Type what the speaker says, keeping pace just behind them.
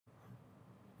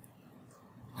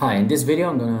Hi, in this video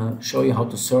I'm going to show you how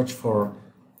to search for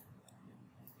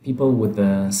people with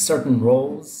certain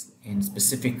roles in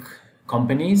specific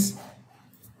companies.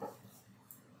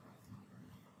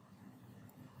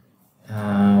 So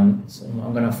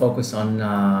I'm going to focus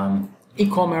on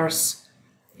e-commerce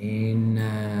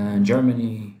in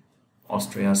Germany,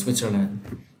 Austria,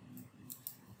 Switzerland.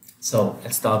 So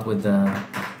let's start with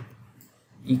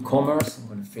e-commerce. I'm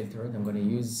going to filter it. I'm going to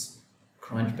use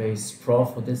CrunchBase Pro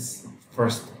for this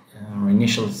first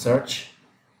initial search.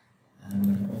 I'm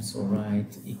going to also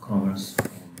write e-commerce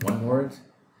in one word,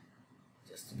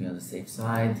 just to be on the safe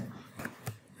side.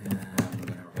 And I'm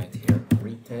going to write here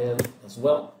retail as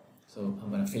well. So I'm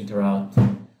going to filter out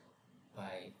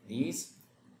by these.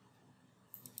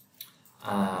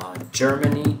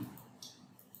 Germany.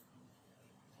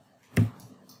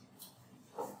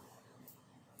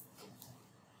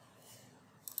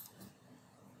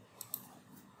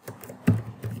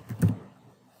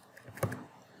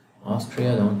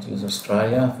 Austria, don't use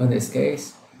Australia for this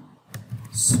case.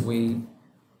 Switzerland.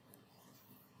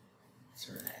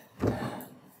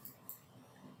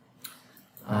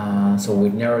 So we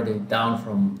narrowed it down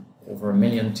from over 1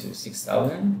 million to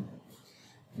 6,000.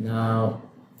 Now,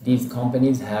 these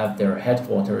companies have their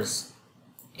headquarters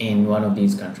in one of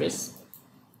these countries.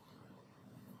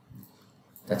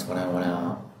 That's what I want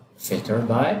to filter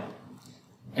by.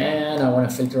 And I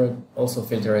want to also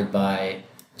filter it by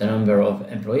the number of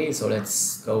employees. So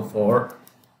let's go for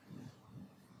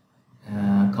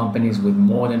companies with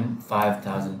more than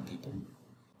 5,000 people.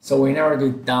 So we narrowed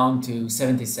it down to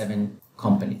 77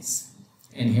 companies.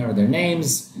 And here are their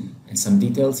names and some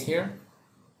details here.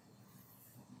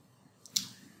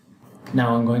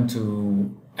 Now I'm going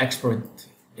to export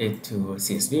it to a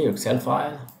CSV or Excel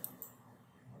file.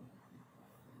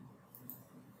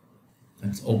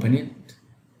 Let's open it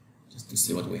just to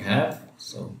see what we have.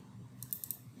 So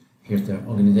here's the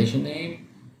organization name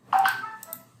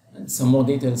and some more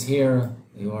details here,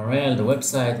 the URL, the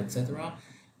website, etc.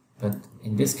 But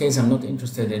in this case, I'm not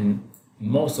interested in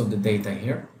most of the data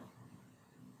here,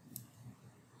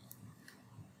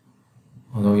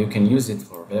 although you can use it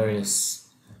for various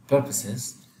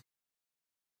purposes.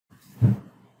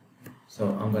 So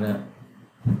I'm gonna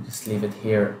just leave it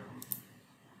here,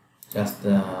 just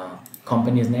the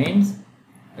company's names.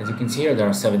 As you can see here, there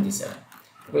are 77.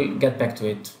 We'll get back to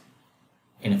it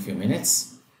in a few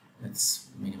minutes. Let's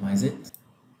minimize it.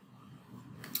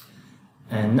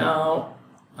 And now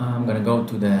I'm going to go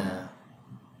to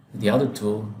the other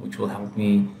tool, which will help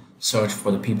me search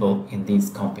for the people in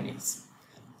these companies.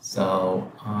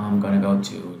 So I'm going to go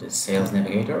to the Sales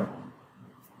Navigator.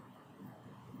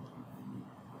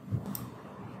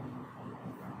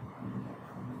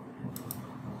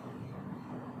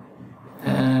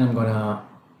 And I'm going to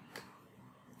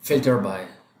filter by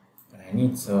what I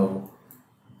need. So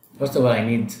first of all, I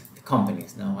need the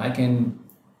companies. Now I can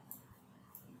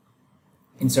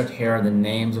insert here the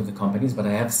names of the companies, but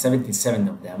I have 77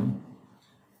 of them.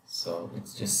 So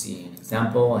let's just see an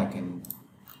example. I can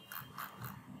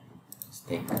just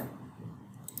take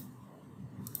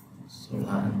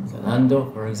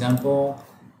Zalando, for example,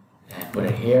 and put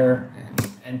it here and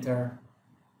hit enter.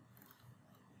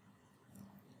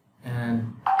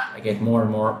 And I get more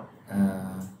and more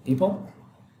people.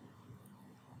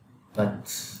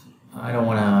 But I don't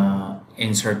want to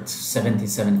insert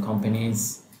 77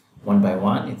 companies one by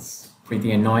one. It's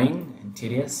pretty annoying and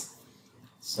tedious.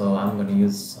 So I'm going to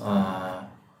use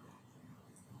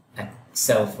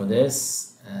Excel for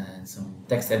this and some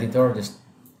text editor just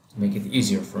to make it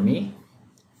easier for me.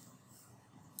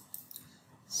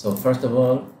 So first of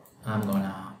all, I'm going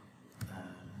to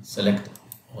select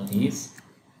all these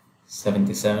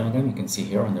 77 of them. You can see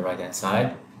here on the right hand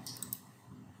side.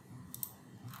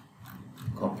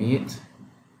 Copy it,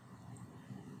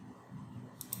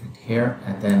 click here,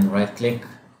 and then right click,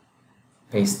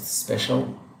 paste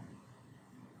special,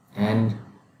 and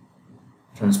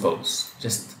transpose.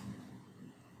 Just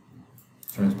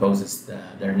transposes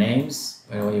their names.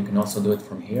 By the way, you can also do it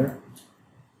from here.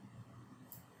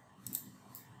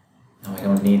 Now I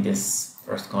don't need this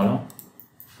first column.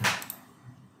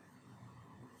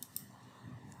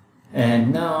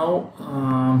 And now,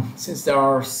 since there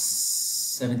are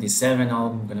 77,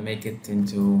 I'm going to make it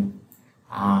into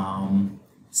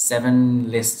 7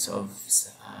 lists of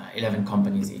 11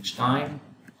 companies each time.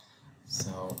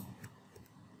 So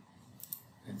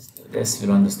let's do this.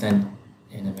 You'll understand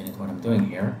in a minute what I'm doing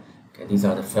here. Okay, these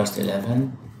are the first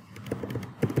 11.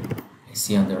 I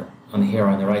see on here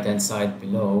on the right hand side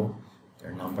below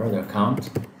their number, their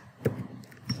count.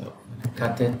 So I'm going to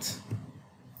cut it.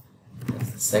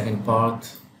 That's the second part.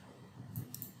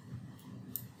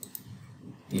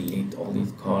 delete all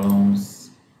these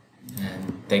columns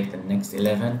and take the next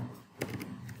 11.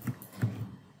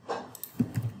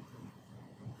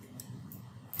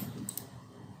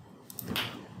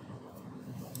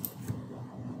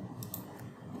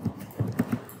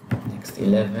 Next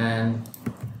 11.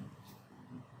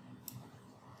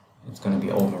 It's going to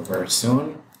be over very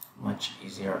soon. Much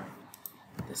easier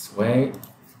this way.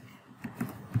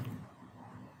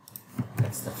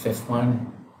 That's the 5th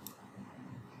one.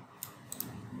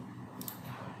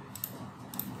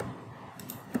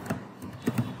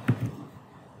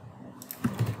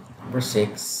 Number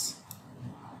 6.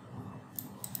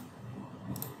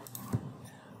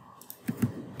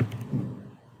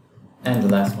 And the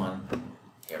last one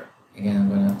here. Again, I'm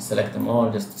going to select them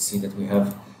all just to see that we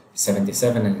have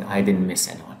 77 and I didn't miss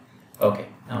anyone. Okay,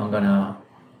 now I'm going to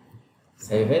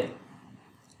save it.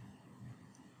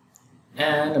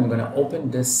 And I'm going to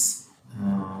open this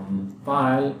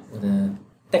file with a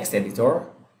text editor.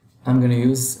 I'm going to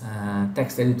use a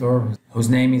text editor whose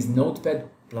name is Notepad++.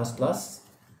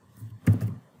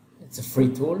 It's a free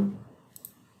tool.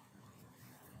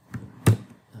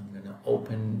 I'm going to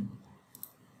open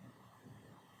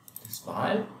this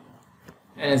file.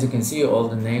 And as you can see, all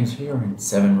the names here in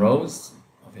 7 rows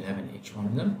of 11 each one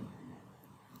of them.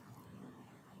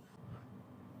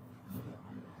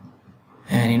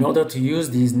 And in order to use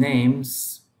these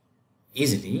names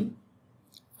easily,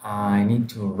 I need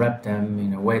to wrap them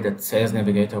in a way that Sales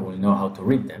Navigator will know how to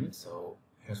read them. So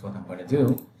here's what I'm going to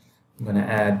do. I'm going to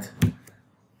add an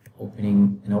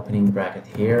opening bracket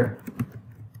here,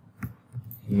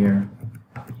 here,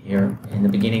 here, in the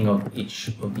beginning of each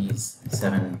of these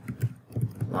 7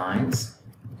 lines.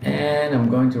 And I'm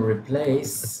going to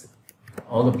replace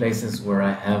all the places where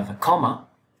I have a comma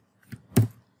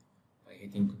by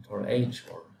hitting Ctrl H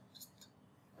or just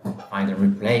find and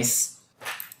replace.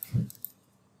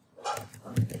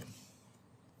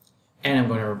 And I'm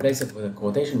going to replace it with a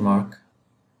quotation mark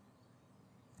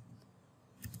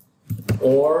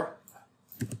or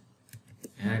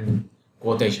and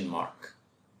quotation mark.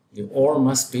 The or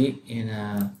must be in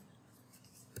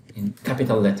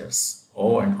capital letters,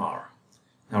 O and R.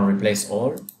 Now replace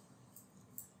all.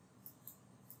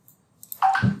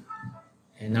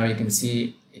 And now you can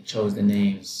see it shows the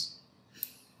names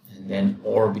and then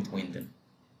or between them.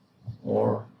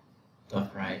 Or,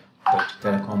 Right, Deutsche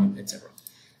Telekom, etc.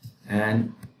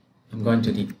 And I'm going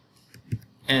to the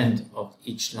end of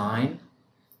each line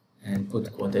and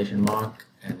put quotation mark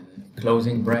and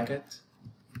closing bracket.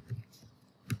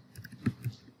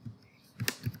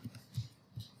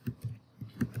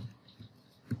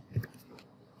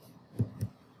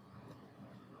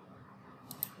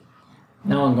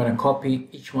 Now I'm going to copy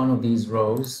each one of these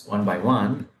rows one by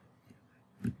one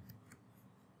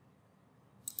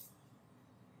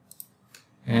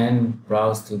and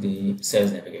browse to the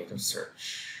Sales Navigator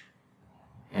search.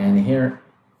 And here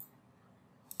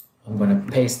I'm going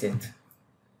to paste it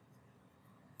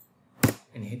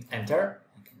and hit enter.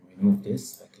 I can remove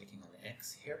this by clicking on the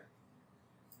X here.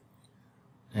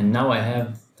 And now I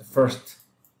have the first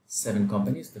 7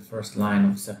 companies, the first line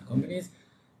of 7 companies,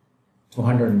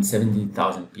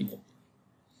 270,000 people.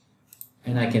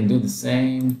 And I can do the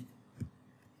same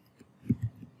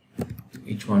to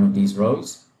each one of these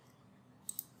rows.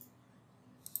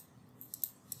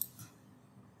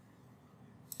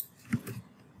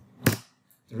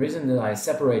 The reason that I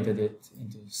separated it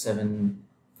into 7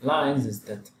 lines is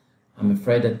that I'm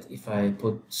afraid that if I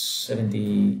put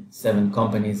 77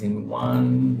 companies in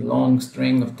one long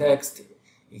string of text,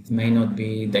 it may not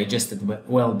be digested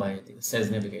well by the Sales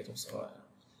Navigator. So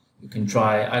you can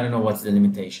try, I don't know what's the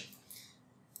limitation.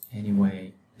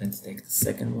 Anyway, let's take the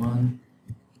second one.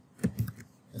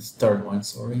 The third one,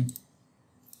 sorry.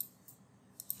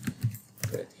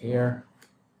 Put it here.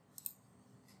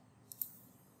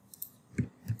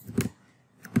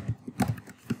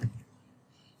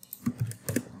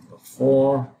 Number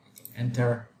 4, hitting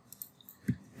enter.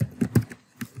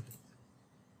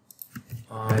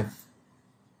 5,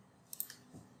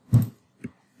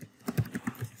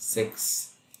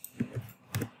 6,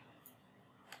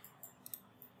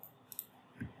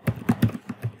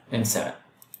 and 7.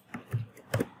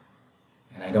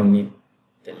 And I don't need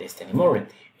the list anymore.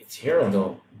 It's here,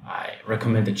 although I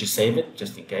recommend that you save it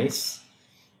just in case.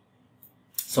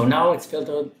 So now it's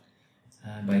filtered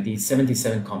by these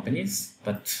 77 companies,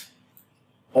 but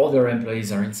all their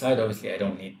employees are inside. Obviously, I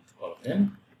don't need all of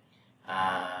them.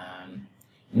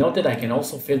 Note that I can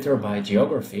also filter by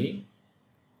geography,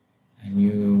 and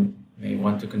you may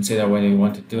want to consider whether you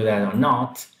want to do that or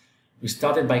not. We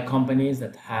started by companies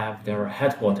that have their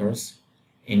headquarters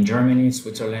in Germany,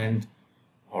 Switzerland,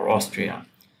 or Austria.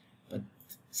 But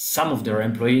some of their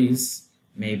employees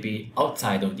may be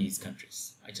outside of these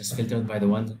countries. I just filtered by the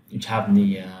ones which have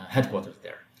the headquarters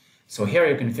there. So here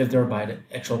you can filter by the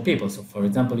actual people. So for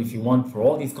example, if you want for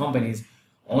all these companies,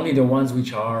 only the ones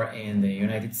which are in the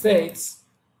United States,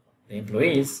 the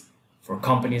employees, for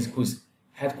companies whose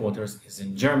headquarters is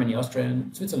in Germany, Austria,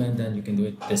 and Switzerland, then you can do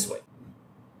it this way.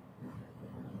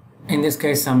 In this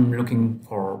case, I'm looking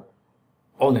for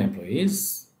all the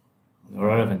employees, the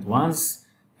relevant ones,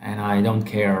 and I don't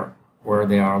care where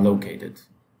they are located.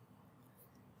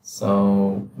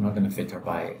 So I'm not going to filter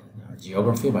by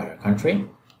geography, by our country,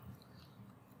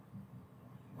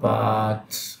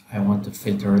 but I want to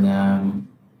filter them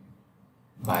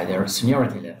by their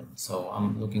seniority level. So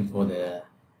I'm looking for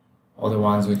all the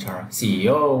ones which are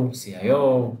CEO,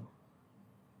 CIO,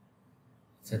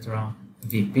 etc.,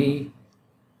 VP,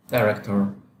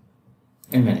 director,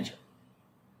 and manager,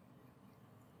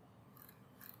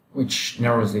 which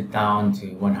narrows it down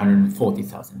to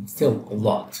 140,000. Still a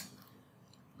lot.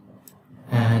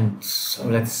 And so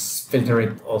let's filter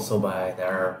it also by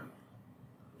their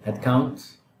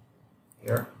headcount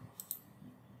here.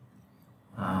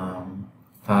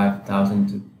 5,000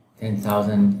 to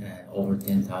 10,000 and over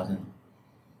 10,000.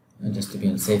 And just to be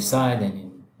on the safe side, and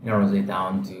it narrows it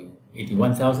down to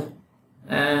 81,000.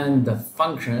 And the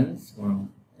functions, or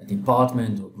a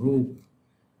department or group,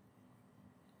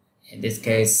 in this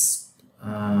case,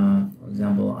 for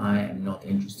example, I am not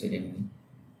interested in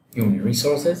human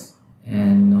resources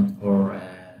and not for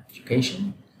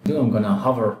education. So I'm going to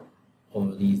hover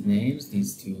over these names,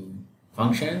 these two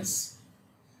functions,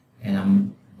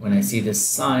 and when I see this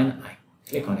sign, I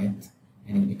click on it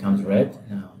and it becomes red.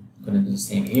 And I'm going to do the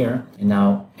same here. And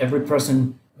now every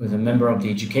person who is a member of the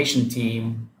education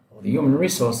team or the human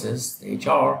resources, the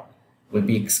HR, will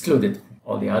be excluded.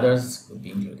 All the others will be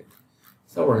included.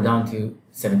 So we're down to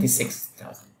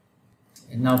 76,000.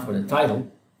 And now for the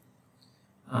title,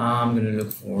 I'm going to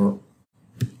look for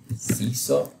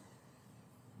CISO,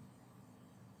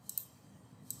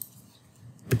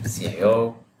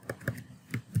 CIO,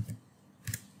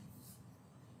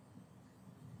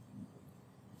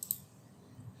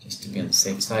 just to be on the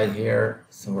safe side here.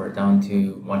 So we're down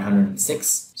to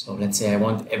 106. So let's say I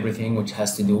want everything which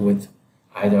has to do with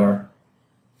either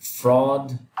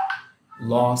fraud,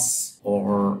 loss,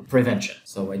 or prevention.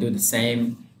 So I do the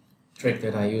same trick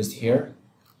that I used here.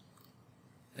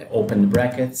 I open the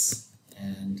brackets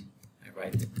and I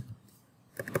write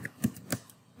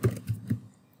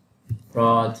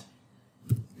fraud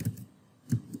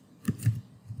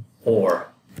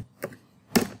or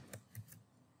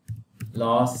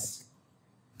loss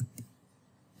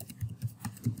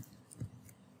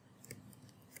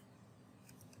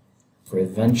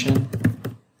prevention.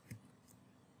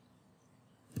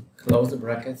 Close the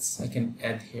brackets. I can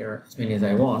add here as many as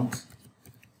I want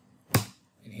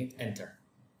and hit enter.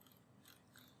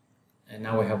 And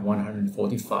now we have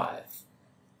 145.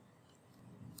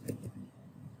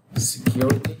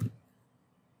 Security.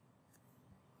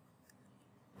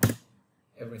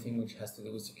 Everything which has to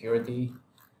do with security.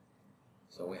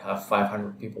 So we have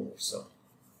 500 people or so.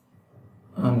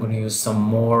 I'm going to use some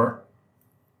more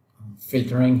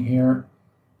filtering here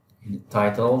in the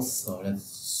titles. So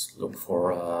let's look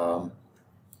for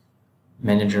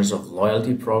managers of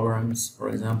loyalty programs, for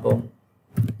example.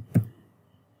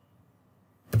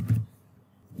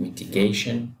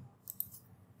 Mitigation.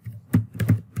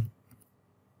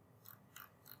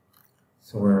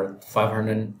 So we're at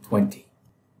 520.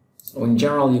 So in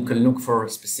general, you can look for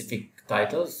specific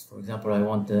titles. For example, I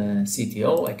want the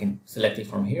CTO. I can select it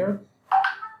from here,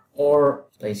 or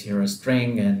place here a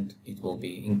string and it will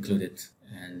be included.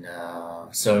 And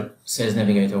so Sales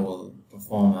Navigator will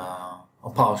perform a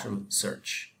partial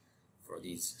search for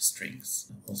these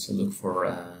strings. Also look for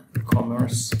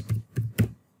commerce,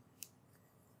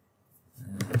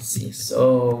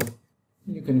 CSO.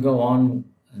 You can go on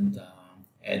and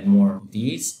add more of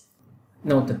these.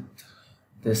 Note that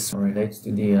this relates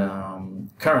to the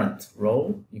current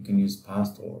role. You can use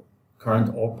past or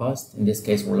current or past. In this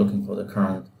case, we're looking for the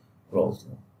current role.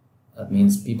 So that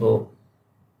means people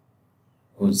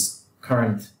whose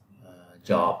current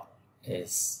job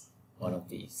is one of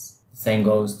these. The same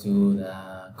goes to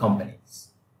the companies.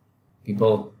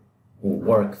 People who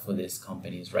work for these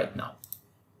companies right now.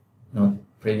 Not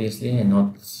previously and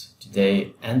not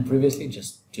today and previously,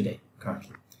 just today,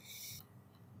 currently.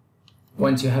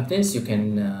 Once you have this, you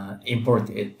can import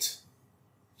it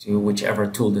to whichever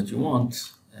tool that you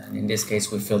want. And in this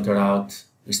case, we filtered out,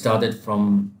 we started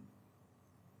from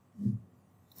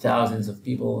thousands of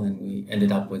people and we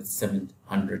ended up with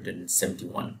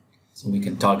 771. So we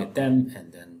can target them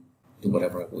and then do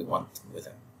whatever we want with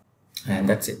them. And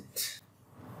that's it.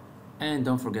 And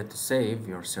don't forget to save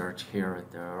your search here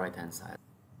at the right hand side.